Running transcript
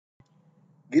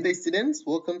Good day, students.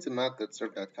 Welcome to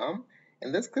math.serve.com.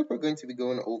 In this clip, we're going to be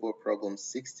going over problems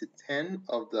 6 to 10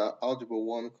 of the Algebra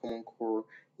 1 Common Core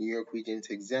New York Regents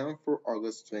exam for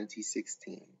August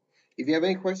 2016. If you have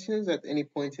any questions at any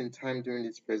point in time during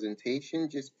this presentation,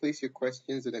 just place your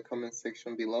questions in the comment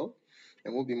section below,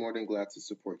 and we'll be more than glad to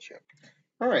support you.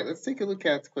 All right, let's take a look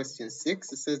at question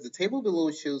 6. It says the table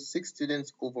below shows 6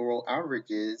 students' overall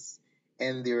averages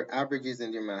and their averages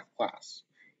in their math class.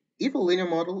 If a linear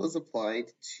model is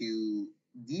applied to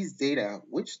these data,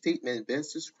 which statement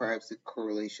best describes the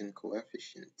correlation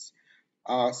coefficients?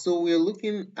 So we're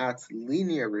looking at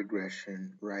linear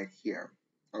regression right here.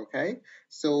 Okay,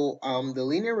 so the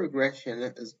linear regression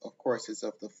is, of course, is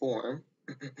of the form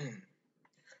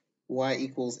y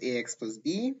equals ax plus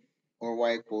b, or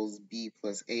y equals b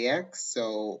plus ax.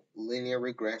 So linear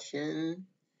regression,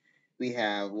 we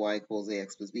have y equals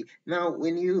ax plus b. Now,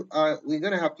 when you we're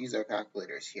gonna have to use our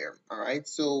calculators here. All right.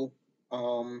 So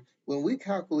when we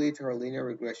calculate our linear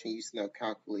regression using our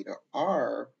calculator,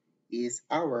 R is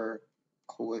our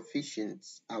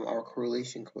coefficients, our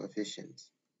correlation coefficient.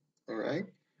 All right,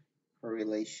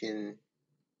 correlation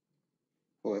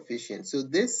coefficient. So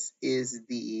this is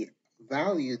the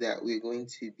value that we're going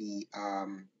to be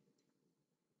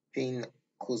paying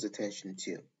close attention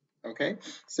to. Okay,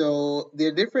 so there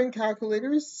are different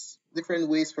calculators, different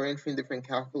ways for entering different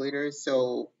calculators.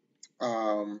 So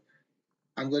I'm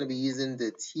going to be using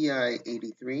the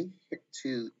TI-83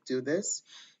 to do this.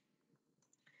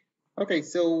 Okay,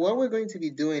 so what we're going to be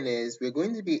doing is we're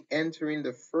going to be entering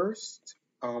the first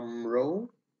row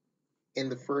in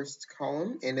the first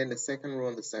column and then the second row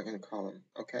in the second column.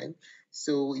 Okay,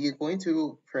 so you're going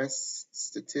to press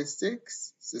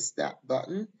statistics, it's the stat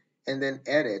button, and then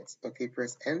edit. Okay,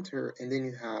 press enter, and then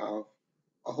you have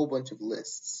a whole bunch of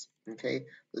lists. Okay,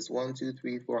 list 1, 2,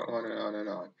 3, 4, on and on and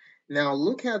on. Now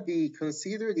look at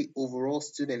consider the overall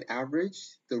student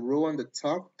average, the row on the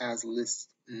top as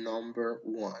list number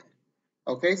 1.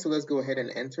 Okay, so let's go ahead and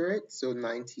enter it. So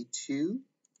 92,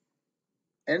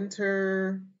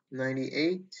 enter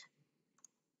 98,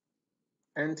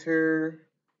 enter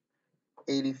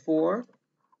 84,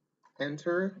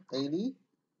 enter 80,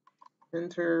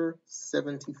 enter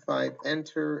 75,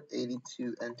 enter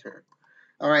 82, enter.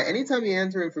 All right, anytime you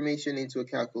enter information into a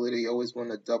calculator, you always want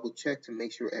to double check to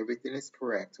make sure everything is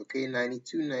correct. Okay,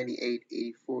 92, 98,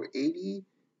 84, 80,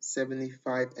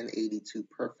 75, and 82,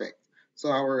 perfect. So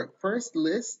our first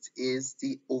list is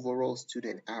the overall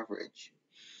student average.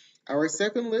 Our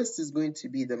second list is going to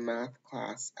be the math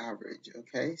class average.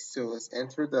 Okay, so let's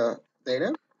enter the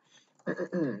data.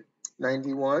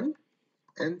 91,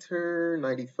 enter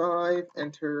 95,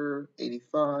 enter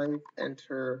 85,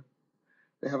 enter.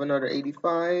 We have another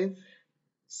 85,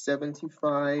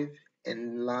 75,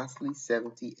 and lastly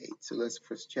 78. So let's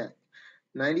first check.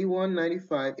 91,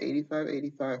 95, 85,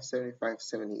 85, 75,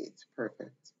 78.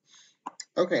 Perfect.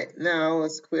 Okay, now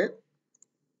let's quit.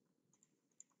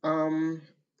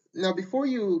 Now before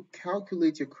you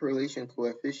calculate your correlation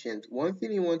coefficient, one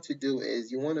thing you want to do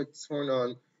is you want to turn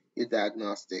on your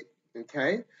diagnostic.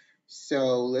 Okay,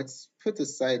 so let's put a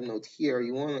side note here.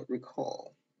 You want to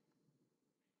recall.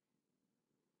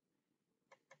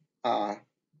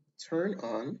 Turn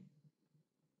on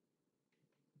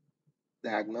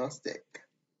diagnostic.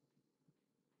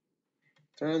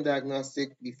 Turn on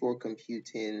diagnostic before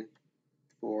computing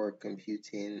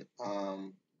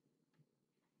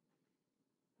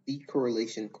the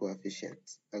correlation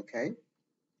coefficient. Okay,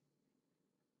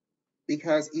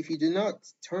 because if you do not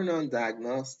turn on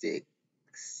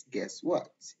diagnostics, guess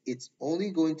what? It's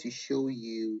only going to show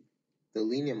you the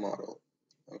linear model.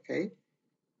 Okay,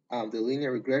 the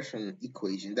linear regression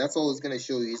equation. That's all it's going to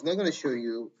show you. It's not going to show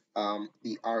you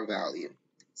the R value.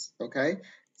 Okay,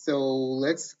 so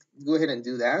let's go ahead and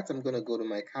do that. I'm going to go to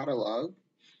my catalog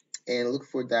and look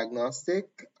for diagnostic.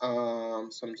 So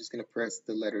I'm just going to press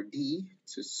the letter D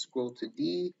to scroll to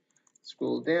D,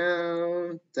 scroll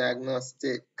down,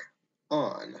 diagnostic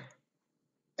on.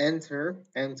 Enter,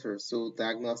 enter. So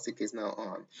diagnostic is now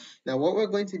on. Now what we're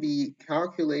going to be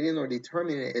calculating or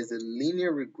determining is a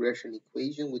linear regression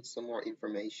equation with some more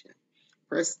information.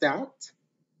 Press stat,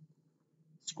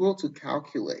 scroll to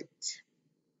calculate.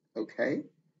 Okay.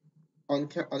 On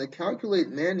the calculate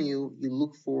menu, you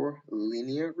look for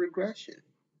linear regression.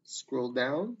 Scroll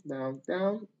down, down,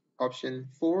 down. Option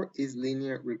 4 is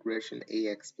linear regression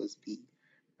ax plus b.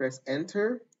 Press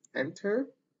enter, enter.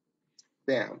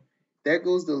 Bam. There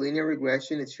goes the linear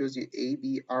regression. It shows you a,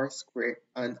 b, r squared,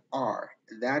 and r.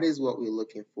 That is what we're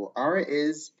looking for. R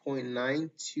is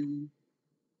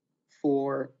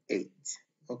 0.9248.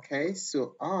 Okay,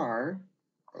 so R,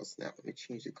 oh snap, let me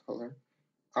change the color.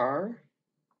 R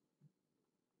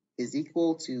is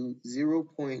equal to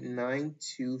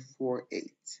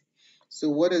 0.9248. So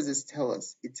what does this tell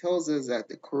us? It tells us that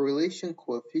the correlation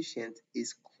coefficient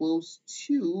is close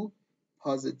to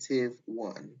positive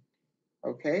 1.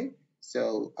 Okay,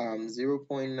 so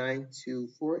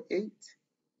 0.9248,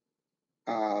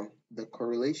 the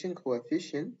correlation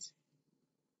coefficient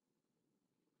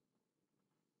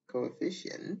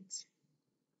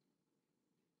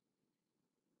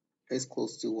is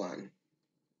close to 1.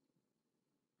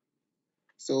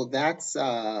 So that's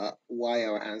why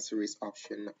our answer is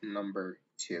option number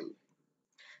 2.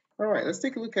 All right, let's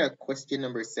take a look at question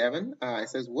number 7. It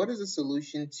says, what is the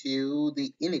solution to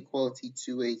the inequality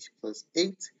 2h plus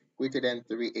 8 greater than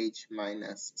 3h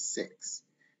minus 6?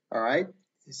 All right,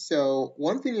 so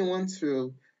one thing you want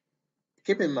to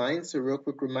keep in mind, so real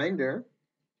quick reminder,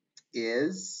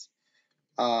 is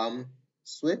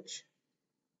switch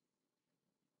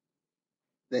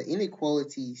the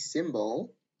inequality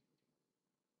symbol,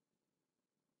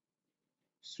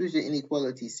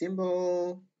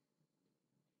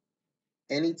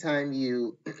 anytime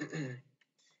you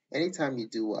anytime you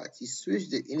do what? You switch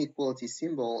the inequality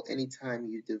symbol anytime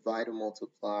you divide or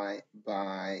multiply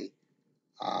by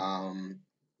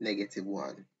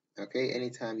 -1. Okay,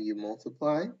 anytime you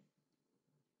multiply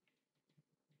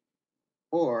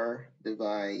or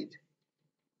divide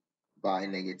by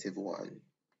 -1.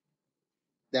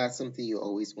 That's something you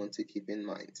always want to keep in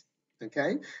mind.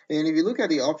 Okay, and if you look at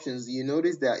the options, you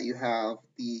notice that you have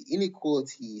the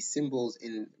inequality symbols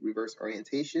in reverse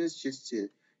orientations just to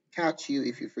catch you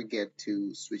if you forget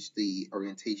to switch the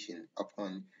orientation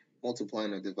upon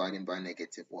multiplying or dividing by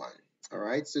 -1. All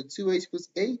right, so 2h plus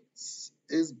 8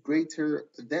 is greater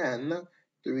than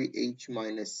 3h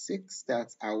minus 6.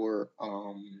 That's our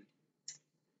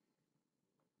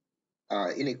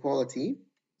inequality.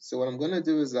 So what I'm going to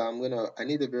do is I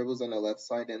need the variables on the left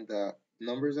side and the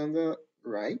numbers on the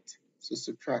right. So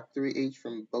subtract 3h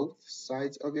from both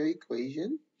sides of your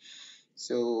equation.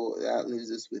 So that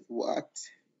leaves us with what?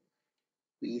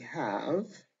 We have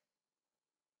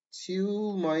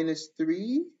 2 minus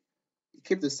 3.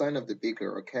 Keep the sign of the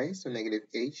bigger, okay? So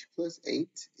 -h plus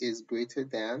 8 is greater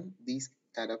than, these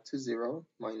add up to 0,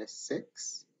 minus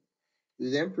 6. We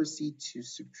then proceed to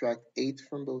subtract 8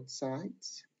 from both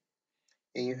sides.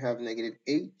 And you have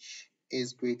 -h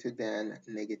is greater than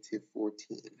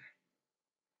 -14.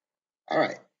 All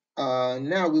right,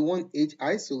 now we want h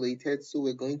isolated, so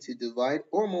we're going to divide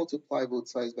or multiply both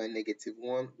sides by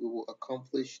 -1. We will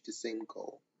accomplish the same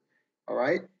goal. All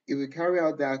right, if we carry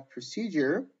out that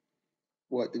procedure,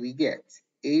 what do we get?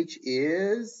 H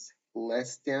is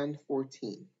less than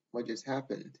 14. What just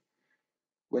happened?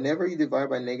 Whenever you divide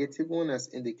by -1, as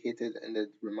indicated in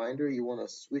the reminder, you want to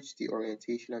switch the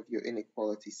orientation of your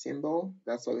inequality symbol.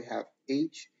 That's why we have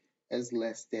h as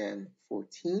less than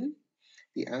 14.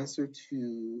 The answer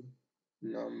to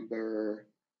number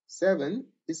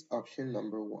 7 is option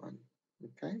number 1.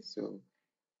 Okay, so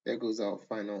there goes our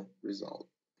final result.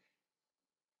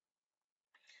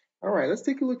 All right, let's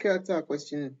take a look at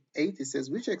question 8. It says,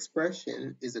 which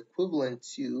expression is equivalent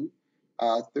to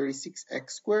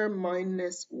 36x squared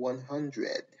minus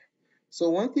 100? So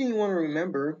one thing you want to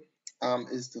remember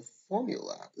is the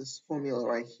formula. This formula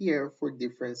right here for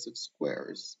difference of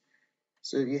squares.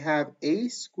 So if you have a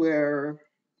square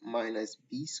minus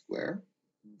b square,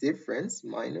 difference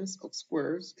minus of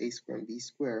squares, a square and b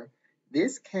square,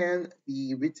 this can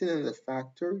be written in the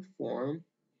factored form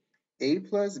a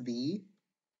plus b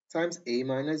times a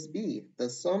minus b, the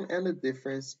sum and the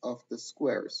difference of the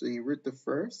squares. So you root the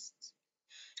first,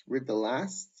 root the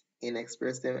last, and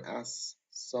express them as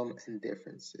sum and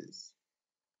differences.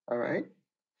 All right,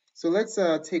 so let's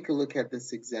take a look at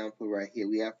this example right here.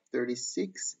 We have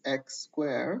 36x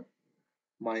squared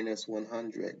minus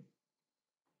 100.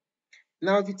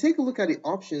 Now, if you take a look at the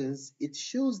options, it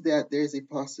shows that there's a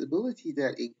possibility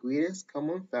that a greatest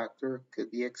common factor could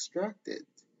be extracted,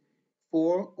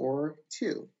 4 or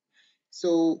 2.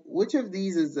 So which of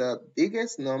these is the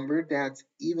biggest number that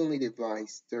evenly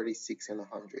divides 36 and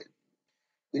 100?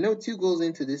 We know 2 goes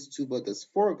into this 2, but does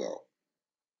 4 go?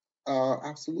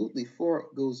 Absolutely,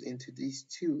 4 goes into these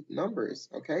two numbers,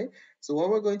 okay? So what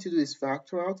we're going to do is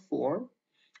factor out 4.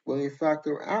 When we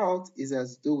factor out, is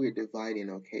as though we're dividing,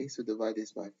 okay? So divide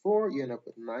this by 4, you end up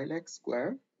with 9x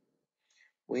squared.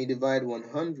 When you divide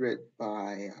 100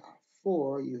 by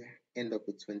 4, you end up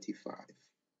with 25.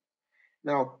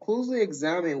 Now, closely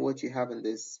examine what you have in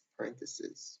this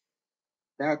parenthesis.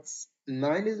 That's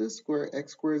 9 is a square,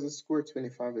 x squared is a square,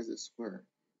 25 is a square.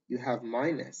 You have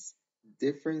minus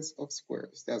difference of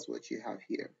squares. That's what you have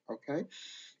here, okay?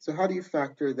 So how do you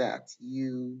factor that?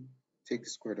 You take the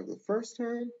square root of the first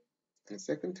term and the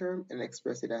second term and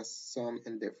express it as sum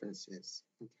and differences.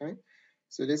 Okay,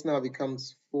 so this now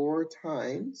becomes 4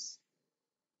 times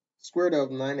square root of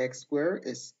 9x squared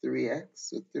is 3x,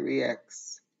 so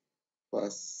 3x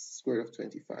plus square root of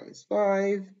 25 is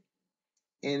 5,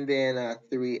 and then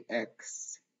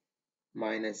 3x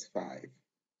minus 5.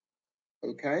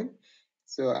 Okay,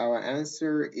 so our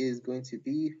answer is going to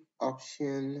be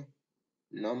option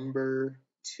number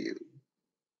 2.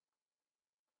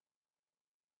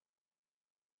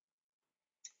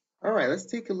 All right, let's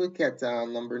take a look at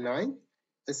number 9.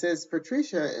 It says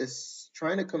Patricia is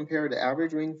trying to compare the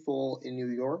average rainfall in New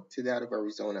York to that of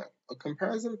Arizona. A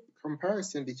comparison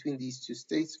between these two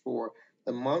states for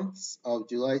the months of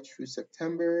July through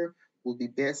September will be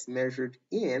best measured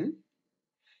in.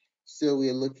 So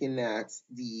we're looking at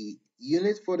the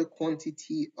unit for the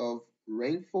quantity of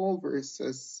rainfall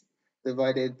versus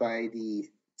divided by the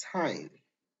time.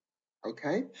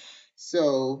 Okay,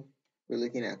 so we're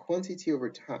looking at quantity over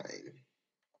time.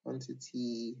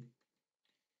 Quantity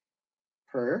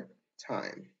per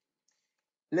time.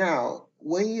 Now,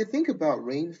 when you think about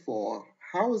rainfall,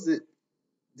 how is it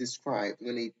described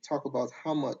when they talk about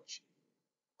how much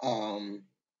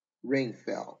rain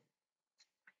fell?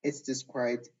 It's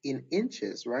described in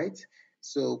inches, right?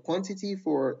 So quantity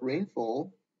for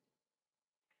rainfall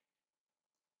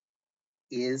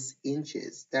is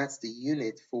inches. That's the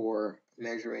unit for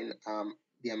measuring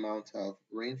the amount of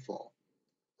rainfall.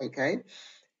 Okay,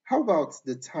 how about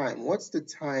the time? What's the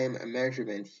time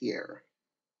measurement here?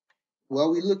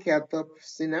 Well, we look at the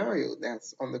scenario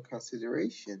that's under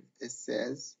consideration. It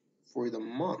says for the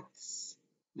months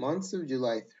of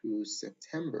July through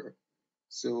September.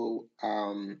 So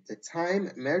the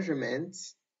time measurement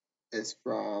is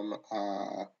from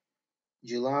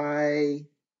July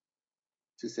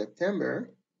to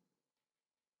September.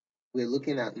 We're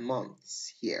looking at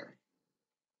months here,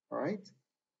 all right?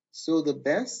 So the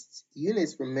best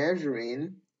units for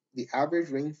measuring the average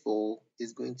rainfall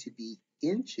is going to be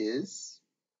inches,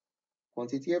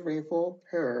 quantity of rainfall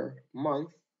per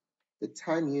month, the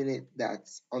time unit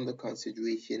that's under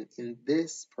consideration in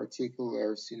this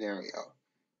particular scenario.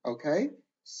 Okay,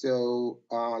 so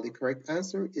the correct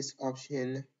answer is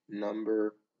option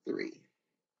number 3.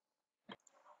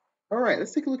 All right,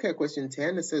 let's take a look at question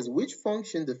 10. It says, which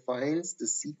function defines the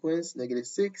sequence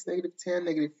 -6, -10,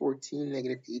 -14,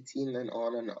 -18, and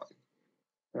on and on?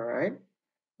 All right,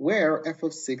 where f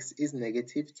of 6 is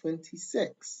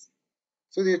 -26.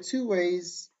 So there are two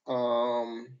ways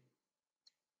to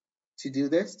do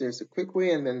this. There's a quick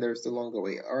way and then there's the longer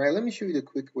way. All right, let me show you the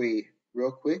quick way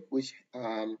real quick, which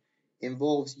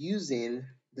involves using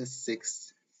the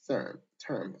sixth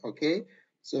term, okay?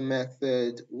 So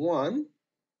method 1,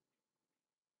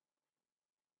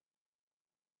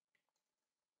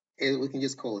 we can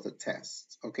just call it a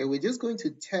test, okay? We're just going to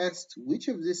test which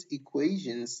of these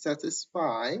equations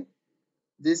satisfy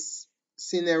this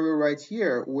scenario right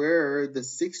here where the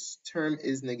sixth term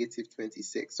is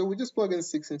 -26. So we just plug in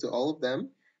 6 into all of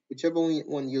them. Whichever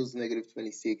one yields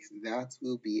 -26, that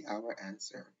will be our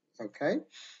answer. Okay?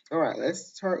 All right, let's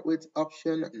start with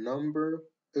option number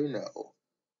uno.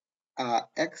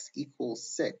 X equals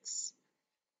 6.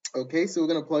 Okay, so we're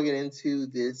going to plug it into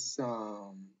this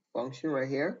function right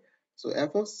here. So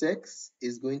f of 6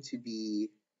 is going to be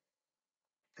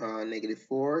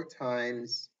 -4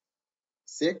 times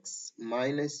 6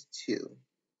 minus 2.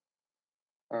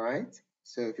 All right,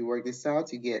 so if you work this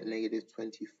out, you get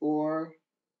 -24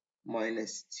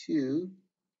 minus 2.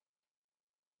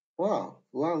 Wow,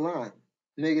 voila,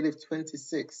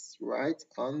 -26, right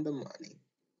on the money.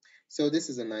 So this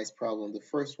is a nice problem. The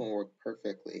first one worked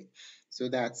perfectly. So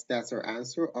that's our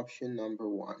answer, option number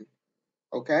 1.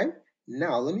 Okay,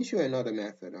 now let me show you another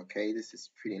method. Okay, this is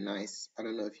pretty nice. I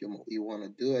don't know if you want to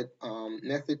do it.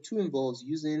 Method 2 involves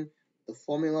using the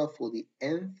formula for the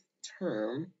nth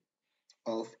term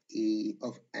of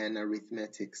an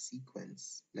arithmetic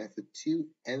sequence. Method 2,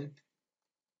 nth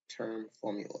term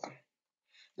formula.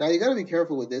 Now you got to be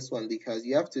careful with this one because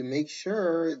you have to make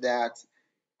sure that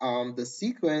the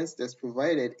sequence that's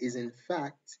provided is in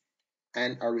fact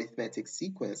an arithmetic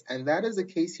sequence, and that is the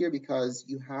case here because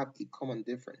you have a common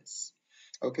difference.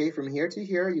 Okay, from here to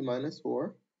here you minus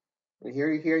 4. From here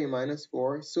to here you minus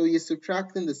 4. So you're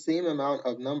subtracting the same amount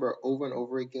of number over and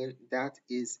over again. That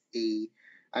is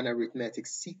an arithmetic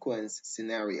sequence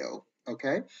scenario.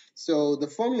 Okay, so the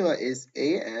formula is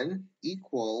an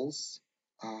equals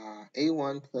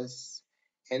a1 plus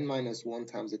n minus 1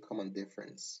 times the common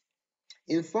difference.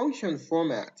 In function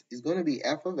format, it's going to be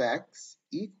f of x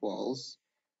equals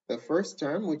the first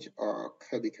term, which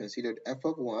could be considered f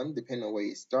of 1, depending on where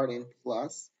you're starting,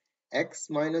 plus x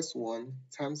minus 1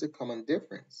 times the common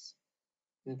difference.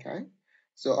 Okay,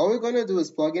 so all we're going to do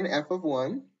is plug in f of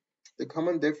 1, the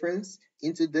common difference,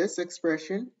 into this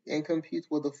expression and compute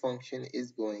what the function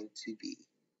is going to be.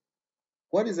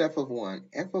 What is f of 1?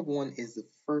 F of 1 is the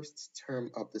first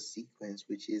term of the sequence,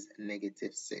 which is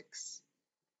negative 6.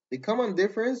 The common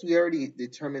difference, we already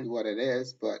determined what it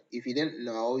is, but if you didn't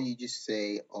know, you just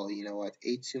say, oh, you know what,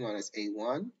 a2 minus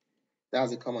a1,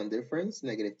 that's a common difference,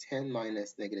 negative 10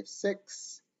 minus negative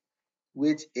 6,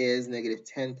 which is negative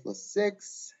 10 plus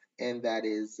 6, and that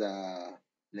is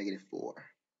negative 4.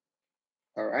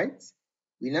 All right,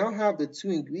 we now have the two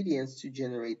ingredients to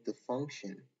generate the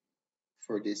function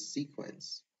for this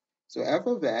sequence. So f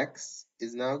of x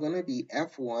is now going to be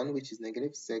f1, which is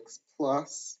negative 6,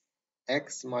 plus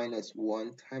x minus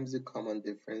 1 times the common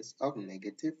difference of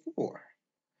negative 4.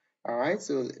 All right,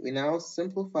 so we now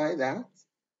simplify that.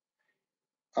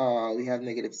 We have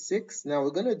negative 6. Now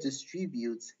we're going to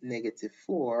distribute negative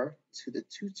 4 to the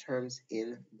two terms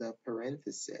in the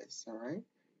parentheses. All right,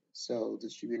 so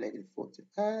distribute negative 4 to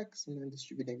x, and then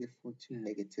distribute negative 4 to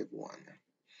negative 1.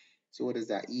 So what does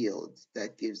that yield?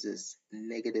 That gives us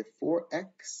negative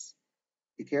 4x.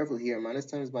 Be careful here, minus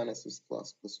times minus is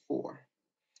plus, plus 4.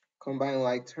 Combine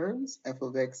like terms, f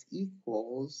of x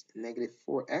equals negative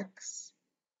 4x.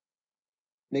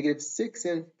 Negative 6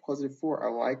 and positive 4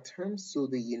 are like terms, so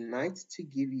they unite to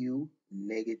give you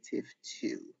negative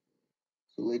 2.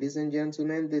 So ladies and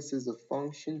gentlemen, this is the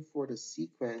function for the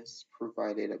sequence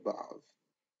provided above.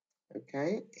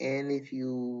 Okay, and if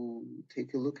you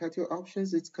take a look at your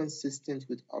options, it's consistent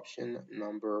with option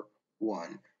number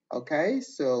 1. Okay,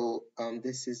 so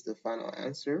this is the final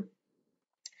answer.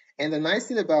 And the nice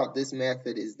thing about this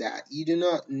method is that you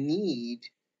don't need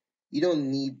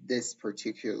this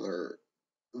particular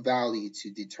value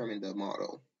to determine the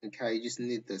model. Okay, you just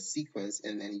need the sequence,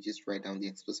 and then you just write down the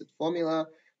explicit formula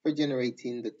for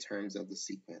generating the terms of the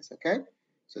sequence. Okay,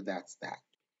 so that's that.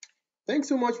 Thanks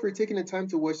so much for taking the time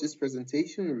to watch this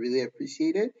presentation. We really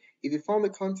appreciate it. If you found the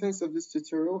contents of this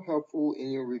tutorial helpful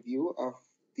in your review of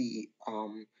the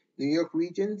New York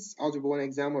Regents Algebra 1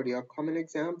 exam or the upcoming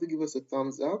exam, do give us a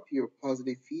thumbs up. Your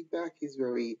positive feedback is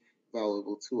very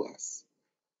valuable to us.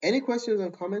 Any questions or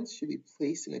comments should be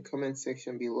placed in the comment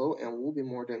section below, and we'll be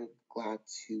more than glad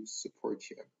to support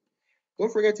you.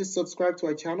 Don't forget to subscribe to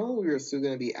our channel. We are still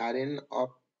going to be adding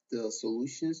up the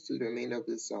solutions to the remainder of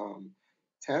this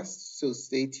test, so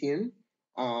stay tuned.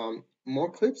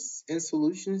 More clips and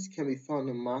solutions can be found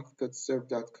on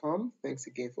math.serve.com. Thanks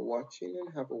again for watching,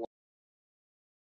 and have a